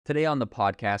Today on the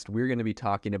podcast, we're going to be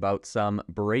talking about some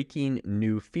breaking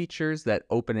new features that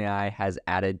OpenAI has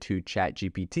added to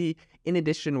ChatGPT. In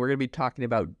addition, we're going to be talking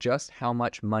about just how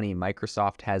much money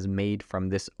Microsoft has made from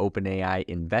this OpenAI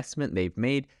investment they've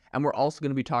made. And we're also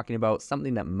going to be talking about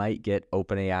something that might get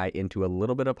OpenAI into a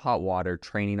little bit of hot water,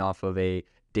 training off of a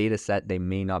data set they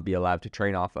may not be allowed to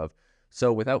train off of.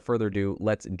 So without further ado,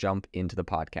 let's jump into the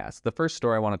podcast. The first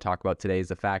story I want to talk about today is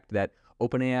the fact that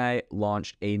OpenAI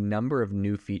launched a number of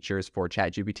new features for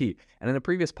ChatGPT. And in a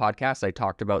previous podcast, I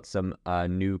talked about some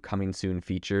new coming soon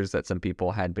features that some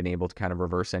people had been able to kind of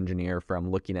reverse engineer from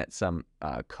looking at some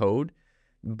code.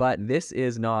 But this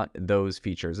is not those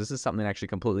features. This is something actually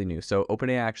completely new. So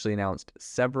OpenAI actually announced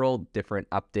several different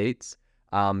updates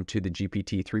to the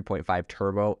GPT 3.5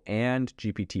 Turbo and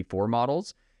GPT-4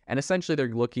 models. And essentially, they're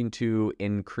looking to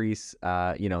increase,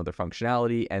 their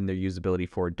functionality and their usability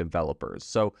for developers.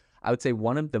 So I would say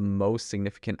one of the most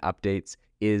significant updates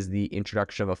is the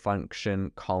introduction of a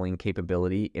function calling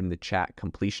capability in the chat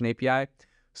completion API.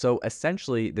 So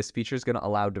essentially, this feature is going to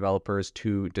allow developers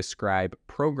to describe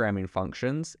programming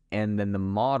functions, and then the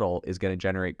model is going to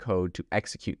generate code to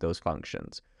execute those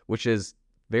functions, which is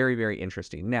very, very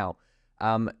interesting. Now,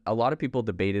 a lot of people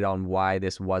debated on why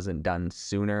this wasn't done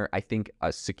sooner. I think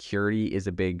security is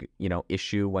a big,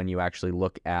 issue when you actually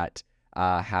look at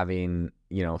having,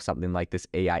 something like this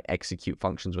AI execute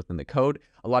functions within the code.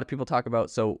 A lot of people talk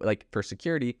about, so like for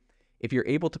security, if you're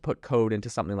able to put code into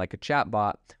something like a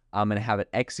chatbot and have it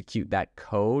execute that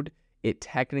code, it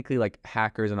technically, like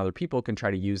hackers and other people can try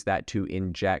to use that to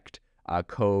inject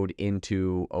code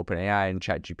into OpenAI and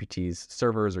ChatGPT's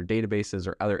servers or databases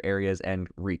or other areas and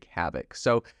wreak havoc.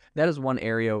 So that is one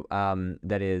area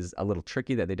that is a little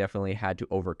tricky that they definitely had to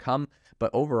overcome. But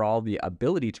overall, the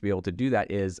ability to be able to do that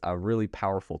is a really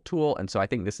powerful tool. And so I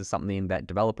think this is something that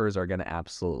developers are going to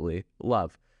absolutely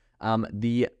love.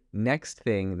 The next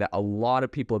thing that a lot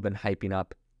of people have been hyping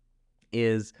up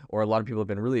is, or a lot of people have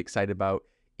been really excited about,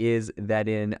 is that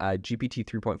in GPT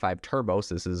 3.5 Turbo,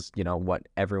 so this is, what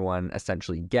everyone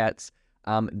essentially gets,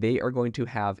 they are going to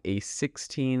have a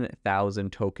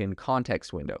 16,000 token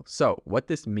context window. So what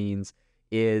this means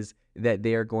is that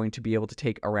they are going to be able to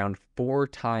take around 4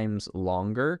 times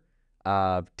longer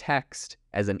of text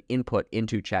as an input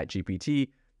into ChatGPT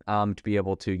to be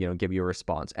able to, give you a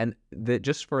response. And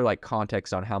just for like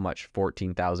context on how much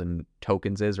 14,000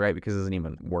 tokens is, right? Because it isn't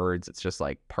even words, it's just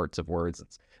like parts of words.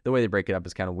 The way they break it up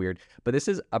is kind of weird, but this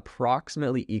is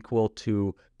approximately equal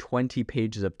to 20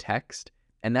 pages of text.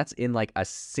 And that's in like a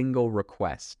single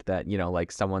request that,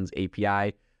 like someone's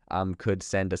API could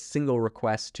send a single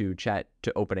request to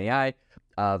OpenAI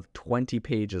of 20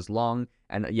 pages long.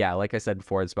 And yeah, like I said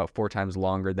before, it's about 4 times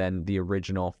longer than the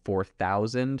original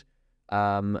 4,000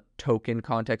 token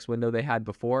context window they had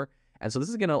before. And so this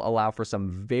is going to allow for some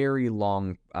very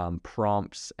long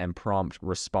prompts and prompt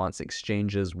response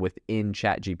exchanges within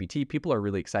ChatGPT. People are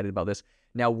really excited about this.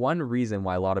 Now, one reason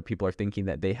why a lot of people are thinking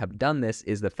that they have done this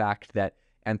is the fact that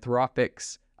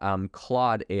Anthropic's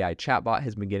Claude AI chatbot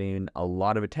has been getting a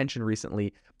lot of attention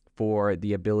recently for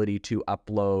the ability to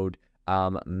upload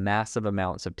massive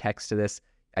amounts of text to this.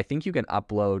 I think you can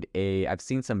upload I've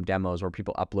seen some demos where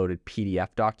people uploaded PDF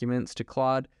documents to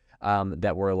Claude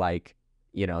that were like,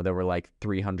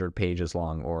 300 pages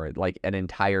long, or like an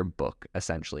entire book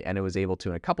essentially. And it was able to,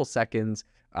 in a couple seconds,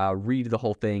 read the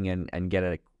whole thing and get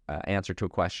an answer to a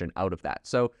question out of that.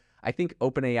 So I think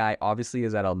OpenAI obviously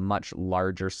is at a much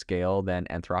larger scale than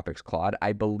Anthropic's Claude.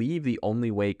 I believe the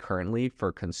only way currently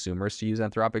for consumers to use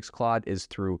Anthropic's Claude is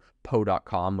through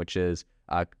Poe.com, which is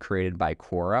created by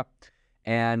Quora.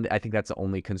 And I think that's the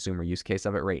only consumer use case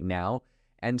of it right now.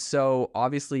 And so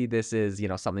obviously this is,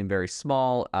 something very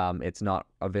small. It's not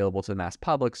available to the mass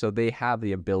public. So they have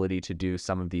the ability to do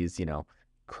some of these,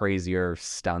 crazier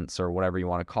stunts or whatever you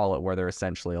want to call it, where they're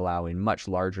essentially allowing much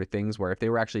larger things, where if they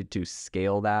were actually to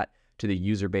scale that to the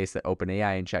user base that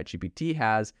OpenAI and ChatGPT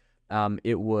has,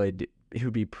 it would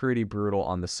be pretty brutal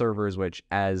on the servers, which,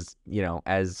 as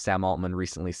Sam Altman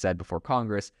recently said before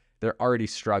Congress, they're already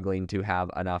struggling to have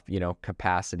enough,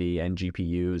 capacity and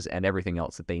GPUs and everything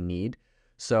else that they need.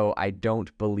 So I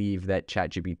don't believe that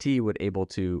ChatGPT would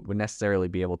necessarily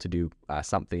be able to do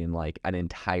something like an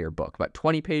entire book. But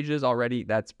 20 pages already,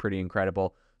 that's pretty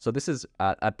incredible. So this is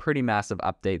a pretty massive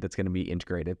update that's going to be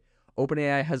integrated.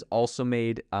 OpenAI has also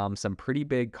made some pretty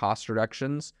big cost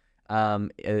reductions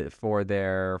for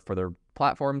their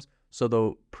platforms. So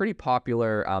the pretty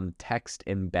popular text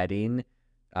embedding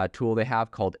tool they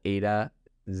have called Ada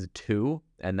 2,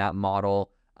 and that model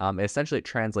essentially it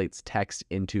translates text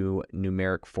into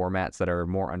numeric formats that are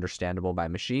more understandable by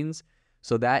machines.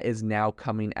 So that is now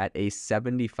coming at a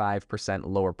 75%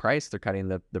 lower price. They're cutting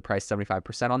the price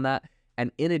 75% on that.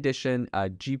 And in addition,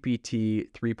 GPT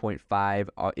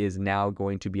 3.5 is now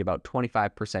going to be about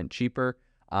 25% cheaper.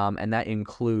 And that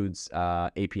includes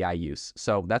API use.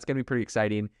 So that's going to be pretty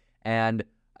exciting. And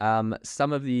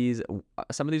some of these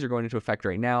are going into effect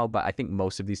right now, but I think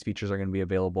most of these features are going to be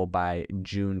available by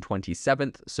June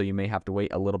 27th. So you may have to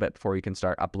wait a little bit before you can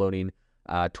start uploading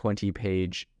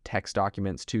 20-page text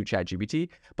documents to ChatGPT.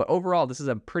 But overall, this is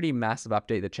a pretty massive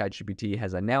update that ChatGPT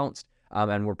has announced,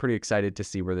 and we're pretty excited to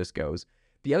see where this goes.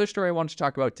 The other story I wanted to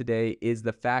talk about today is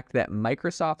the fact that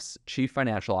Microsoft's chief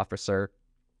financial officer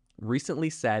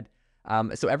recently said,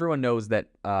 so everyone knows that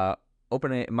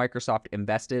Microsoft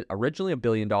invested originally $1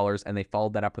 billion, and they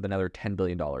followed that up with another $10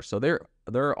 billion. So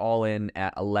they're all in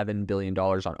at $11 billion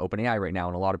on OpenAI right now.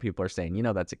 And a lot of people are saying,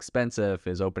 that's expensive.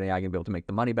 Is OpenAI going to be able to make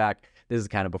the money back? This is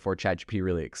kind of before ChatGPT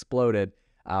really exploded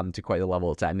to quite the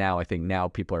level it's at now. I think now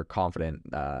people are confident,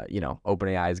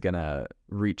 OpenAI is going to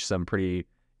reach some pretty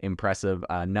impressive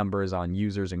numbers on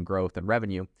users and growth and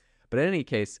revenue. But in any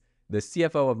case, the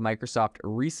CFO of Microsoft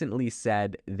recently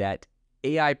said that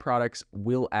AI products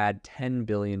will add $10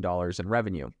 billion in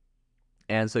revenue.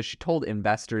 And so she told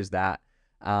investors that,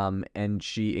 and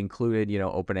she included,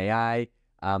 OpenAI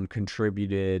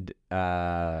contributed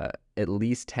at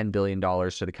least $10 billion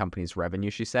to the company's revenue,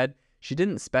 she said. She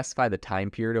didn't specify the time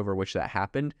period over which that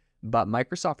happened, but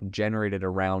Microsoft generated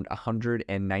around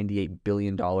 $198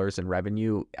 billion in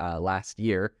revenue last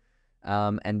year.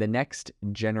 And the next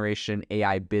generation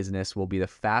AI business will be the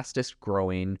fastest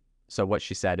growing. So what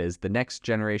she said is the next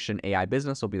generation AI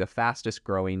business will be the fastest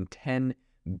growing 10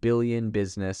 billion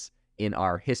business in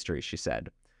our history, she said.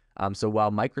 So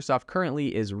while Microsoft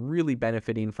currently is really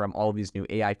benefiting from all of these new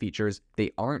AI features,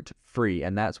 they aren't free,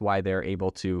 and that's why they're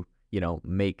able to,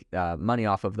 make money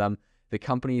off of them. The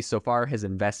company so far has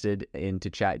invested into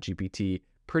ChatGPT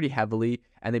pretty heavily,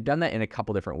 and they've done that in a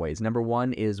couple different ways. Number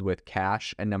one is with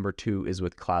cash, and number two is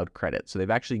with cloud credit. So they've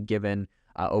actually given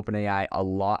OpenAI a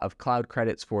lot of cloud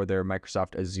credits for their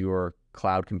Microsoft Azure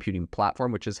cloud computing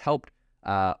platform, which has helped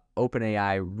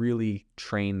OpenAI really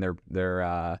train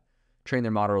their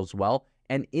models well.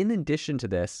 And in addition to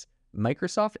this,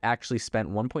 Microsoft actually spent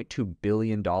 $1.2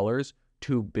 billion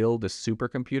to build a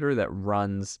supercomputer that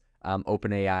runs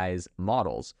OpenAI's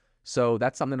models. So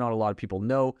that's something not a lot of people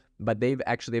know, but they've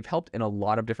helped in a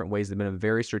lot of different ways. They've been a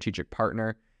very strategic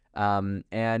partner.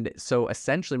 And so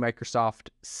essentially Microsoft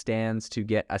stands to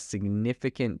get a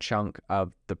significant chunk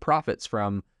of the profits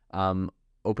from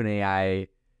OpenAI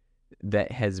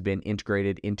that has been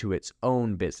integrated into its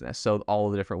own business. So all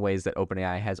of the different ways that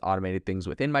OpenAI has automated things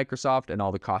within Microsoft and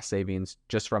all the cost savings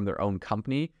just from their own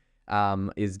company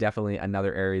is definitely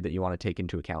another area that you want to take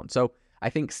into account. So I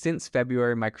think since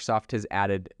February, Microsoft has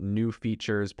added new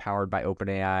features powered by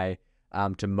OpenAI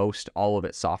to most all of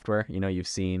its software. You've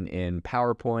seen in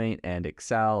PowerPoint and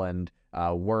Excel and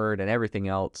Word and everything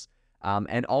else.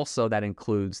 And also that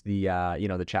includes the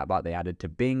chatbot they added to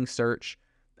Bing search.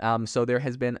 So there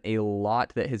has been a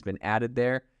lot that has been added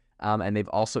there. And they've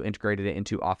also integrated it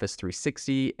into Office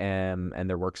 360 and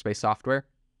their workspace software.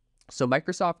 So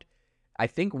Microsoft, I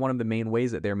think one of the main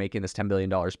ways that they're making this $10 billion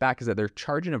back is that they're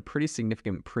charging a pretty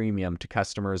significant premium to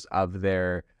customers of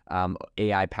their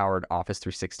AI-powered Office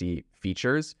 360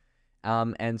 features.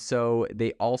 And so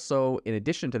they also, in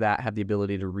addition to that, have the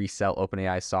ability to resell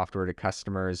OpenAI software to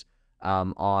customers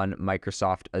on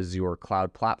Microsoft Azure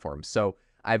cloud platforms. So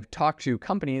I've talked to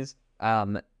companies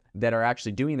that are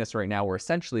actually doing this right now, where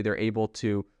essentially they're able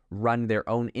to run their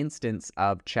own instance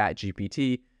of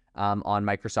ChatGPT on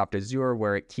Microsoft Azure,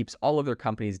 where it keeps all of their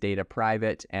company's data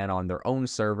private and on their own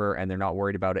server, and they're not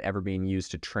worried about it ever being used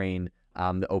to train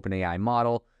the OpenAI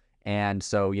model. And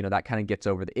so, that kind of gets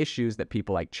over the issues that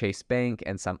people like Chase Bank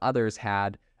and some others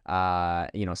had,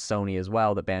 Sony as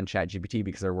well, that banned ChatGPT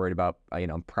because they're worried about,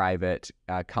 private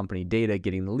company data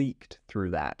getting leaked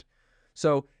through that.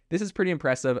 So this is pretty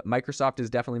impressive. Microsoft is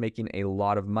definitely making a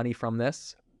lot of money from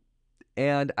this.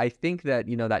 And I think that,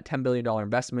 that $10 billion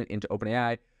investment into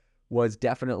OpenAI was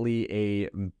definitely a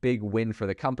big win for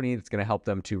the company. That's going to help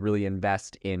them to really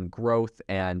invest in growth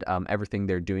and everything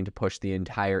they're doing to push the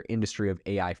entire industry of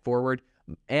AI forward,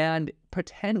 and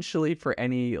potentially for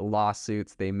any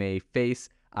lawsuits they may face.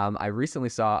 I recently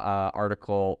saw an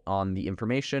article on The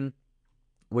Information,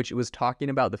 which was talking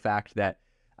about the fact that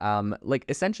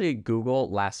essentially Google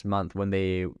last month, when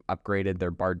they upgraded their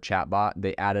Bard chatbot,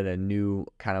 they added a new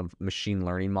kind of machine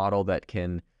learning model that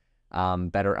can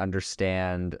better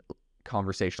understand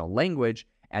conversational language.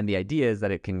 And the idea is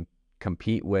that it can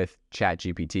compete with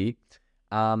ChatGPT.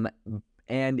 And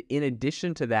And in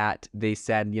addition to that, they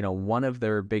said, one of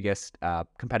their biggest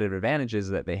competitive advantages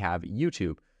that they have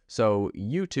YouTube. So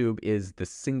YouTube is the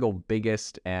single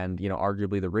biggest and,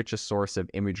 arguably the richest source of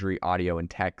imagery, audio, and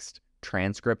text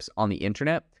transcripts on the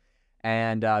internet.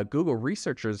 And Google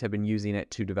researchers have been using it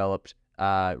to develop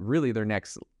really their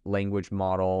next language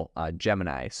model,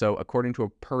 Gemini. So according to a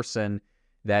person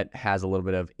that has a little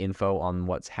bit of info on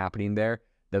what's happening there,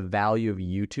 the value of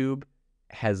YouTube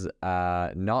has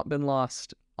not been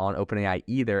lost on OpenAI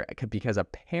either, because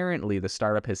apparently the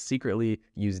startup has secretly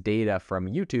used data from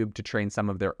YouTube to train some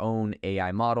of their own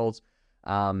AI models.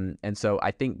 And so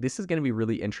I think this is going to be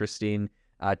really interesting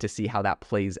to see how that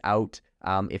plays out.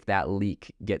 If that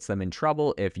leak gets them in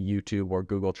trouble, if YouTube or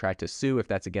Google try to sue, if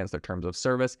that's against their terms of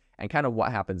service, and kind of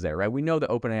what happens there, right? We know that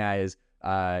OpenAI is,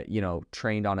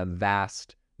 trained on a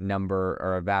vast number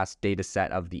or a vast data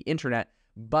set of the internet.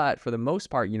 But for the most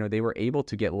part, they were able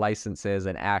to get licenses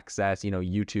and access.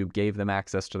 YouTube gave them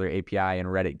access to their API and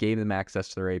Reddit gave them access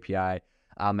to their API.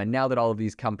 And now that all of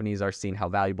these companies are seeing how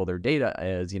valuable their data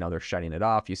is, they're shutting it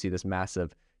off. You see this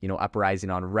massive, uprising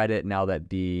on Reddit now that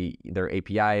their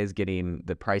API is getting,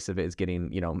 the price of it is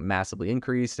getting, massively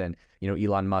increased. And,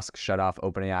 Elon Musk shut off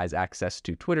OpenAI's access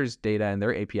to Twitter's data and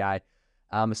their API.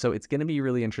 So it's going to be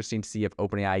really interesting to see if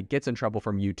OpenAI gets in trouble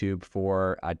from YouTube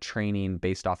for training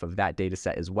based off of that data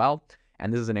set as well.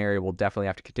 And this is an area we'll definitely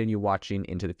have to continue watching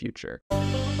into the future.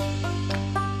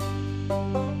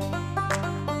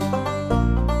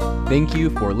 Thank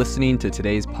you for listening to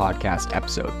today's podcast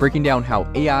episode, breaking down how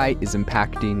AI is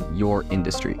impacting your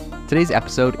industry. Today's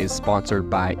episode is sponsored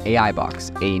by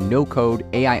AIbox, a no-code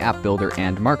AI app builder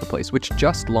and marketplace, which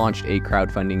just launched a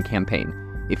crowdfunding campaign.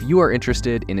 If you are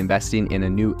interested in investing in a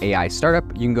new AI startup,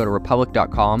 you can go to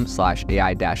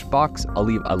republic.com/AI-box. I'll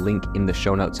leave a link in the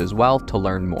show notes as well to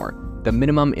learn more. The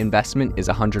minimum investment is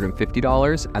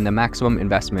 $150 and the maximum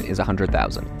investment is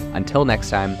 $100,000. Until next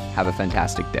time, have a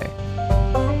fantastic day.